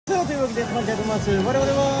というわけで始まりたいと思います。我々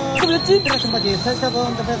は特別プラスマジ最初の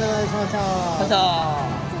ドブペラメダルしました。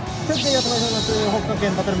今日やってまいります。北斗の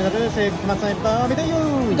拳バトルメダル世紀末タイムを見たいよ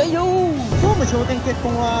見たいよ。今日も焦点結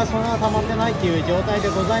婚はそんな溜まってないっていう状態で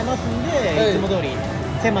ございますんで、いつも通り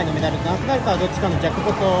1000枚のメダル何個なるかどっちかのジャック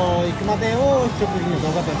ポット行くまでを一区切りの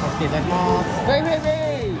動画でさせていただきます。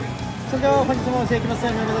それでは本日も世紀末タ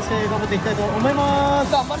イムを目指して頑張っていきたいと思いま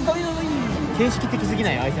す。形式的すぎ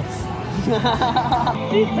ない挨拶。実践チ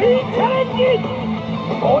ャレンジ。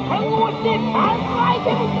ボタンを押してチャンスアイ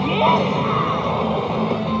テムゲット。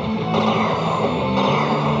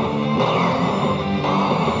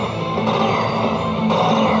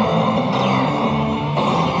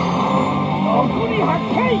残り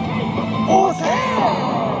8回。押せ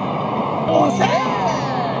押せ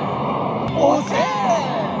押せ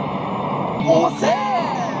押せ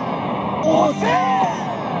押せ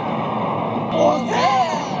押せ。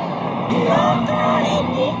残り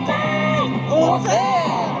2回。押せ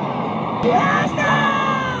やった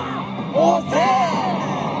ー。押せ。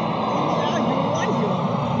弱いよ。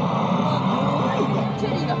チェ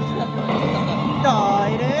リーがダ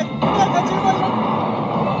イレクト180倍。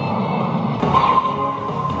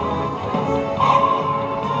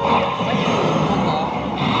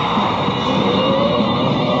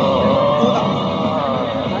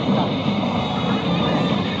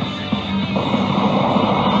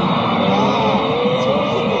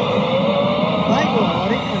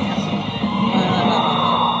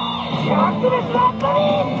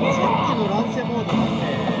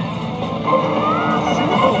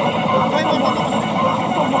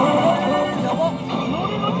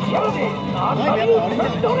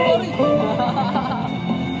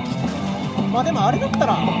まあでもあれだった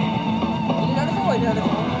ら入れられそうは入れられそう。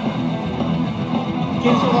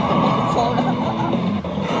検証だったらそうだ。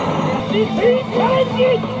実践チャレンジ。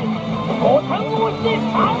ボタンを押してチャン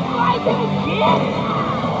スアイテムゲット。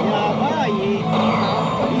やばい。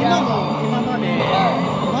今まで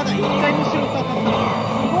まだ1回も白く当たったの。す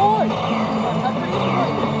ごい。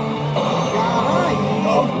やばい。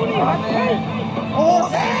残り8回。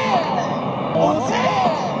押せ押せ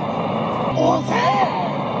押せ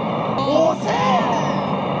押せ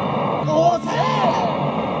押せ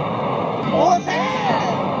押せ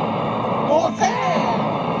押せ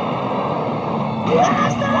やっ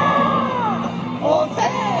たー。押せ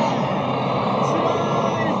すごい。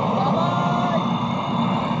やばい。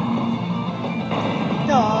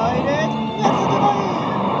ダイレクトやつぎばい。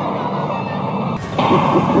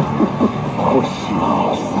星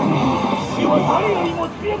の君は誰よりも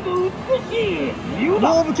強く美しい。ロ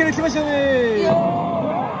ーブキャラ来ましたね。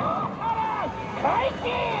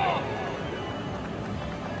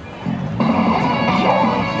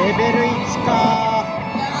レベル1か。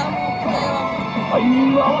タイミ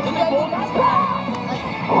ング合わせてボーナスだ。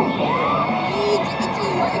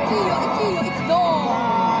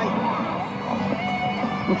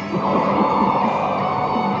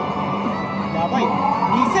やばい。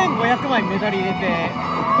2500枚メダル入れて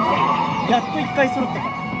やっと1回揃ったから。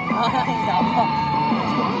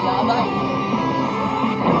やばい。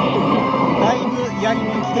だいぶやり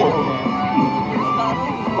も来てるん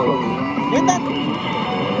で。出た。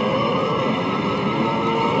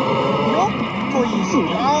よっといいし。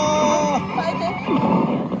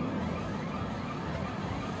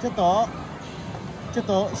ちょっ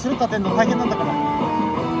と白立てんの大変なんだから。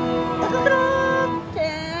高倉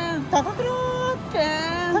高倉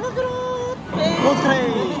高倉お疲れ。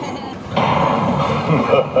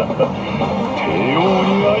帝王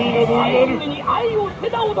に愛などなる。に愛を捨て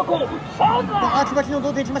た男。バキバキの童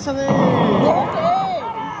貞きましたね。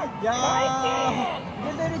いや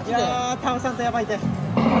ータオさんとやばいて。タオ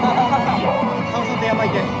さんとやばい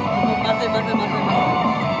て。まずい。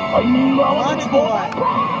タイミング合わせて怖い。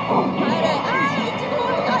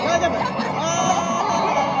大丈夫。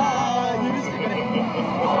許してくれ。許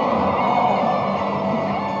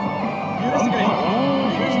してくれ。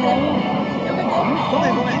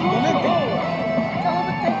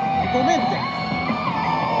ごめんって。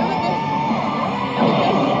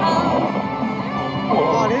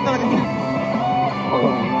あ、レーターが出てる。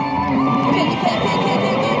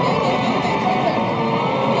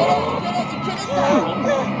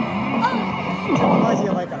マジ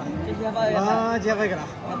やばいから。マジやばいから。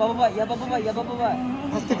やばばい。助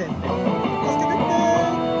けてって。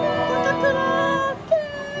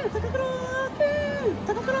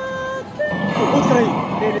お疲れ。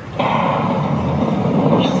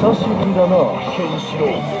久しぶりだな、ケンシロウ。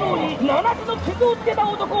7つの傷をつけた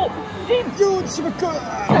男。よーしばっか。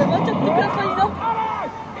まっちゃってくださいな。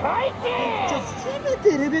せめ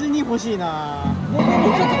てレベル2欲しいな。レベル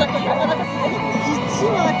ちょっとだけなかなかすごい。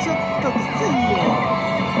はちょっときついよ。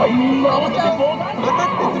当たっ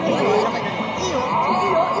てくれるのはやばいね。いいよ。脱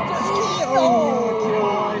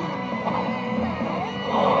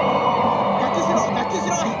臼し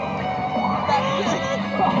ろ。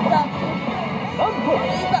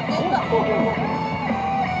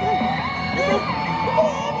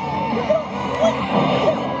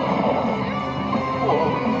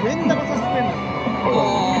連打もさせてくれんの。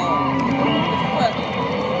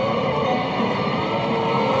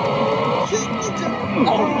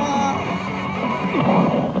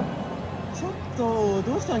ちょっと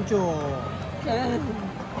どうしたん今日。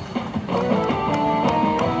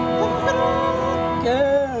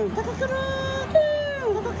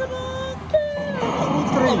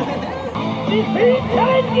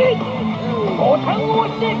ボタンを押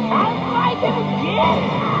してチャンスアイテムゲット。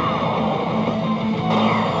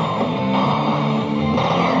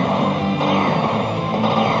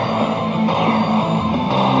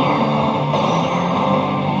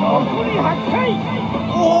残り8回。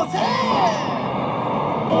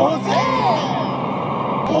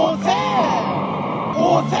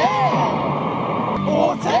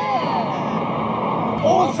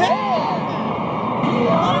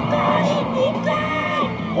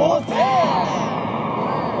押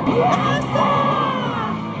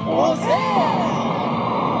せ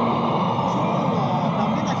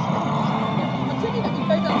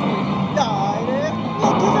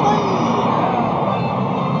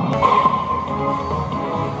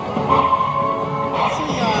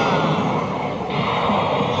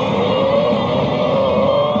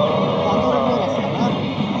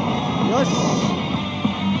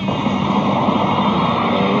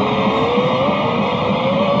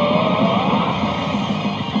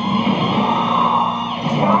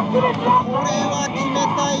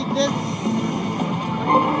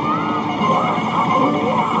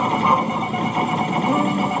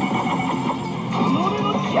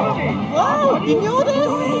微妙です。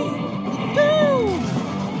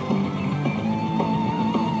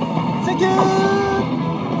セキュー。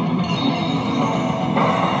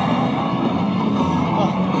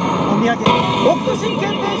お土産北斗神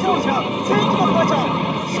拳伝承者世紀末タイム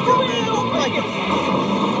宿命の対決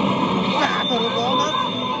バトルボーナス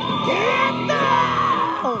ゲット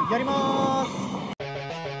やります。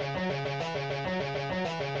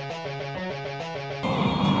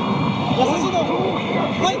優しいの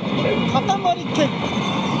はい塊剣。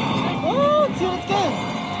おお強烈剣。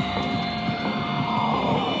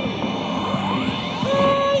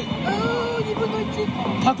2分の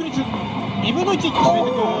1確率2分の1決めて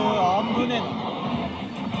く。あんぶねえな。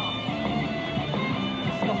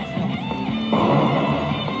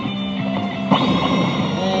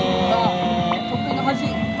得意の端。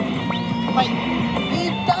はいい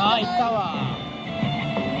ったわ。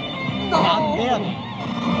なんでやねん。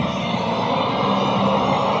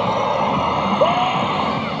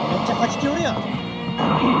めっちゃ勝ちきおるやん。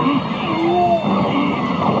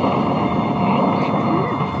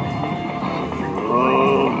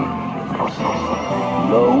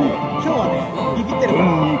今日はねビビってるから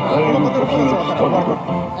このバトルコースはから終わるから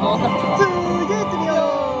次行ってみよう。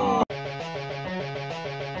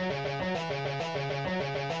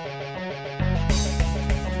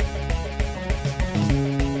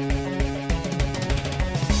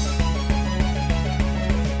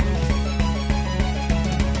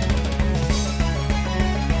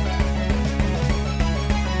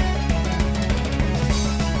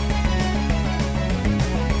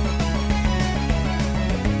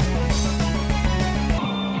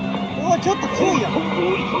ちょっと強いやん。どこを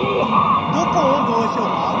どうしよう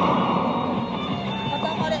か。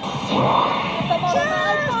固まれないか。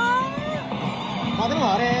まあで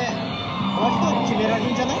もあれ割と決められ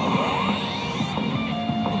るんじゃない。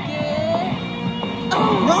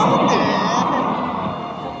なんで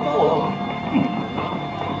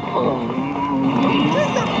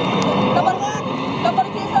頑張れ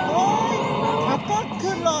ケイさん。高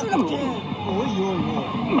倉健。おい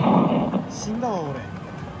死んだわ俺。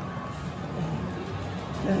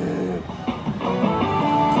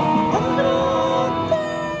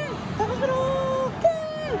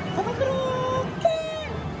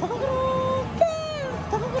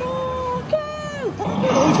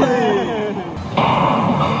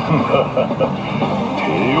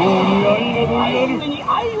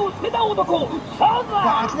愛を捨てた男。さ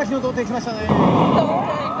あ、あちまちの同点しましたね。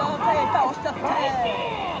倒しちゃって。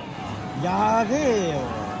やべえよ。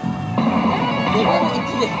レベル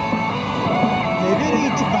1で。レベル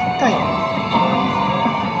1ばっかり。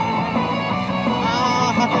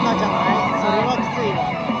はてなじゃない。それはきついわ。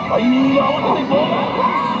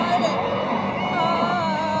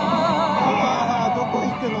どこ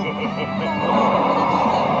くの。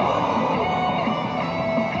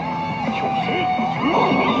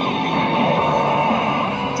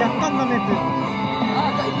若干なめく。い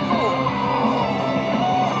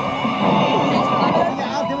や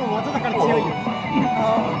ーでも技だから強いよ。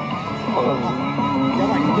や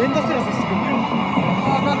ばい、連打すらさせてくんだよ。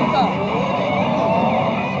ダメか。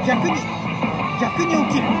逆に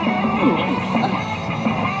起きる。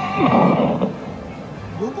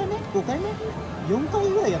4回目 ?5 回目 ?4 回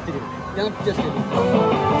ぐらいやってるよね。やってる。そ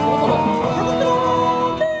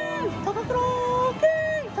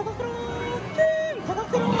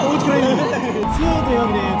うというわ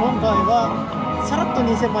けで今回はさらっと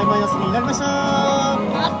2000枚マイナスになりました。あ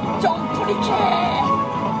っちょんとりけー。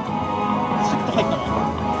スッと入ったわ。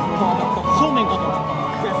そうめんかと思っ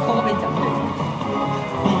た。そうめんじゃん。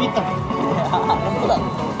ビビったもん。本当だ。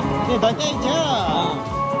で大体じゃあ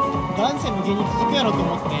元世無限に続くやろうと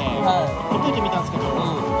思ってほっといてみたんですけど、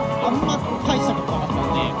あんま大したことなかったん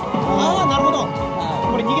で、ああなるほど、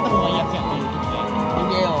これ逃げた方がいいやつやということで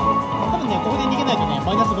逃げよう。多分ねここで逃げないとね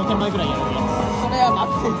マイナス5000枚ぐらいやるやそれは待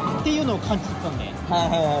つっていうのを感じてたんで、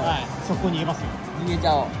そこに逃げますよ。逃げち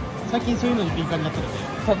ゃおう。最近そういうのに敏感になってるんで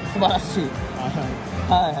素晴らしい。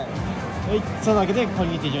はい、そんなわけでこれ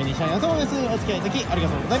にて以上にしたいなと思います。お付き合いいただきありが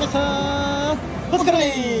とうございました。お疲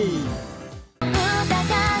れ。